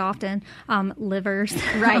 Most often. Livers.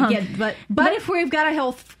 Right. Yeah, but if we've got a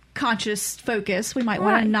health conscious focus, we might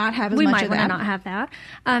want to not have as much of that. We might want to not have that.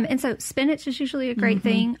 And so spinach is usually a great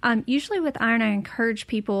thing. Usually with iron, I encourage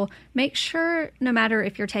people, make sure no matter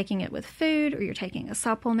if you're taking it with food or you're taking a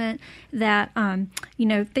supplement, that,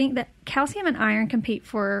 think that calcium and iron compete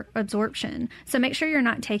for absorption. So make sure you're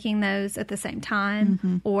not taking those at the same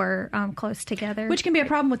time or close together. Which can be a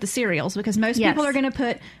problem with the cereals, because most people are going to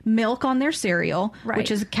put milk on their cereal,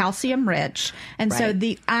 which is calcium rich. And so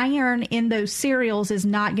the iron in those cereals is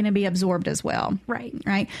not going to be absorbed as well. Right.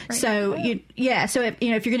 So, so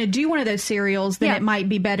if you're going to do one of those cereals, then it might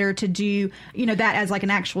be better to do, that as like an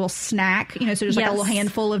actual snack, so just like a little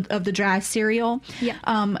handful of the dry cereal. Yeah.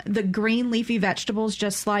 The green leafy vegetables,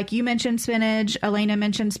 just like you mentioned spinach, Elena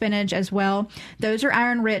mentioned spinach as well. Those are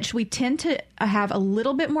iron rich. We tend to have a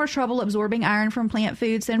little bit more trouble absorbing iron from plant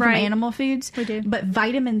foods than from animal foods. We do. But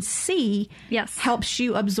vitamin C helps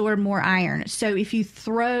you absorb more iron. So if you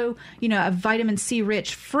throw, a vitamin C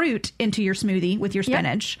rich fruit into your smoothie with your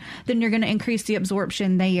spinach, then you're going to increase the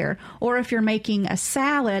absorption there. Or if you're making a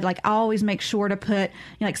salad, like I always make sure to put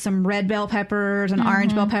like some red bell peppers and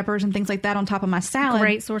orange bell peppers and things like that on top of my salad.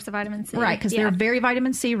 Great source of vitamin C. Right, because they're very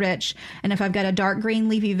vitamin C rich. And if I've got a dark green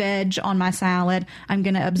leafy veg on my salad, I'm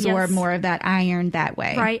going to absorb more of that iron that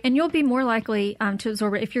way. Right, and you'll be more likely to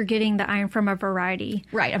absorb it if you're getting the iron from a variety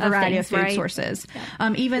of food sources.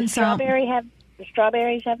 Yeah. Even the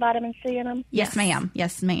strawberries have vitamin C in them? Yes, ma'am.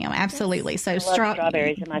 Yes, ma'am. Absolutely. So I love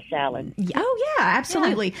strawberries in my salad. Oh, yeah,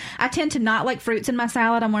 absolutely. Yeah. I tend to not like fruits in my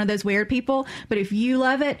salad. I'm one of those weird people. But if you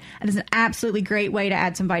love it, it is an absolutely great way to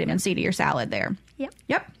add some vitamin C to your salad there.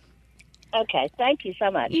 Yep. Okay, thank you so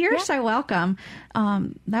much. You're so welcome.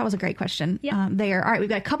 That was a great question there. All right, we've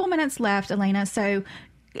got a couple minutes left, Elena. So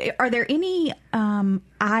are there any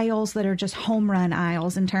aisles that are just home run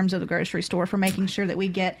aisles in terms of the grocery store for making sure that we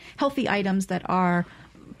get healthy items that are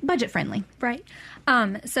budget friendly? Right.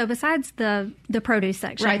 So besides the produce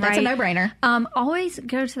section, that's a no-brainer. Always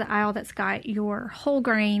go to the aisle that's got your whole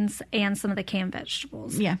grains and some of the canned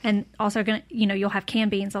vegetables. Yeah. And also you'll have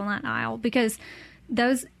canned beans on that aisle, because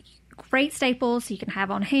those great staples you can have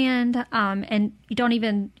on hand, and you don't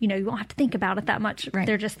even, you won't have to think about it that much. Right.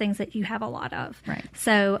 They're just things that you have a lot of. Right.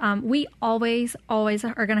 So we always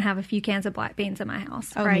are going to have a few cans of black beans in my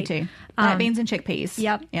house. Oh, me too. Black beans and chickpeas.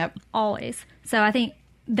 Yep. Always. So I think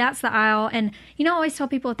that's the aisle. And, I always tell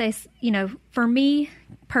people if they, for me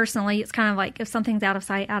personally, it's kind of like if something's out of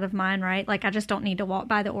sight, out of mind, right? Like I just don't need to walk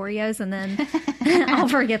by the Oreos and then I'll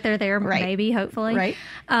forget they're there, maybe, hopefully. Right.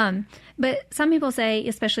 But some people say,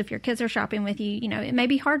 especially if your kids are shopping with you, it may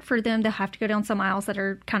be hard for them to have to go down some aisles that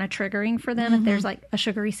are kind of triggering for them. If there's like a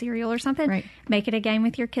sugary cereal or something, make it a game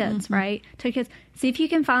with your kids, right? Tell kids, see if you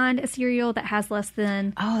can find a cereal that has less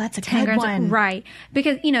than that's a 10 good grams. one. Right.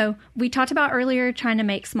 Because, we talked about earlier trying to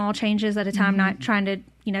make small changes at a time, not trying to,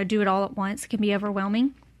 do it all at once. It can be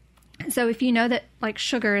overwhelming. So if you know that like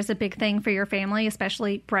sugar is a big thing for your family,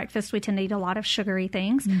 especially breakfast, we tend to eat a lot of sugary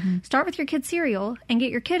things. Start with your kid's cereal and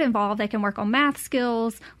get your kid involved. They can work on math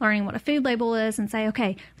skills, learning what a food label is, and say,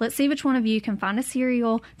 okay, let's see which one of you can find a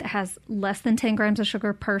cereal that has less than 10 grams of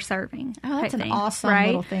sugar per serving. Oh, that's an awesome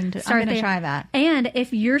little thing. I'm going to try that. And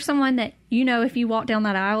if you're someone that, if you walk down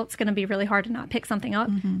that aisle, it's going to be really hard to not pick something up.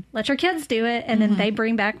 Let your kids do it, and then they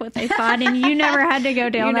bring back what they find, and you never had to go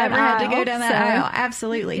down that aisle. You never had to go down that aisle.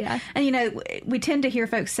 Absolutely. Yeah. And, we tend to hear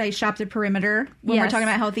folks say shop the perimeter when we're talking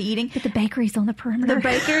about healthy eating. But the bakery's on the perimeter. The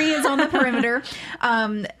bakery is on the perimeter.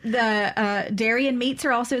 The dairy and meats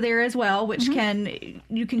are also there as well, which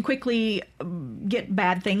you can quickly get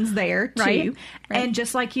bad things there, too. Right. And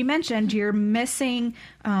just like you mentioned, you're missing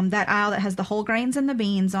that aisle that has the whole grains and the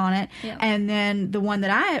beans on it. Yep. And then the one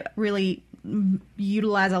that I really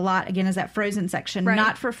utilize a lot, again, is that frozen section.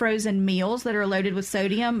 Not for frozen meals that are loaded with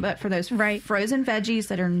sodium, but for those frozen veggies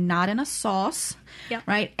that are not in a sauce.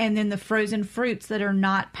 Right. And then the frozen fruits that are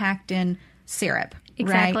not packed in syrup.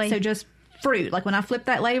 Exactly. Right? So just fruit. Like when I flip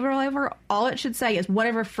that label over, all it should say is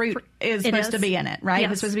whatever fruit is supposed to be in it, right? Yes.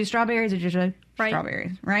 If it's supposed to be strawberries, it's usually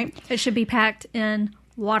strawberries, right? It should be packed in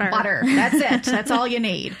water. That's it. That's all you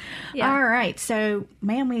need. Yeah. All right. So,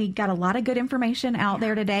 man, we got a lot of good information out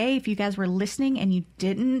there today. If you guys were listening and you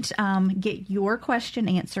didn't get your question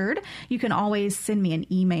answered, you can always send me an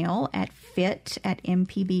email at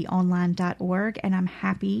fit@mpbonline.org, and I'm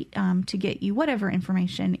happy to get you whatever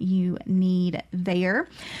information you need there.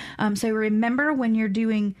 So remember, when you're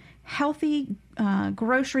doing healthy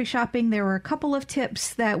grocery shopping, there were a couple of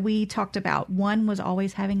tips that we talked about. One was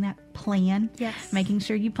always having that plan. Yes. Making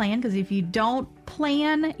sure you plan, because if you don't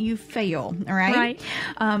plan, you fail. All right.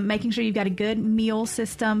 Making sure you've got a good meal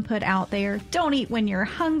system put out there. Don't eat when you're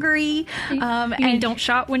hungry. And don't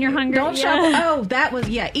shop when you're hungry. Don't shop. Oh, that was,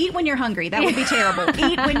 eat when you're hungry. That would be terrible.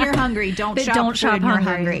 Eat when you're hungry. Don't shop when you're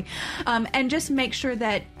hungry. And just make sure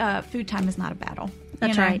that food time is not a battle.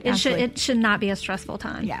 That's right. It should not be a stressful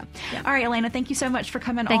time. Yeah. All right, Elena, thank you so much for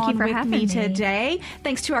coming Thank you for with having me me today.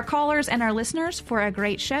 Thanks to our callers and our listeners for a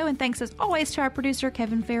great show. And thanks, as always, to our producer,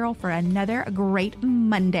 Kevin Farrell, for another great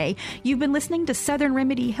Monday. You've been listening to Southern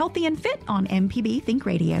Remedy Healthy and Fit on MPB Think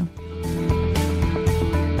Radio.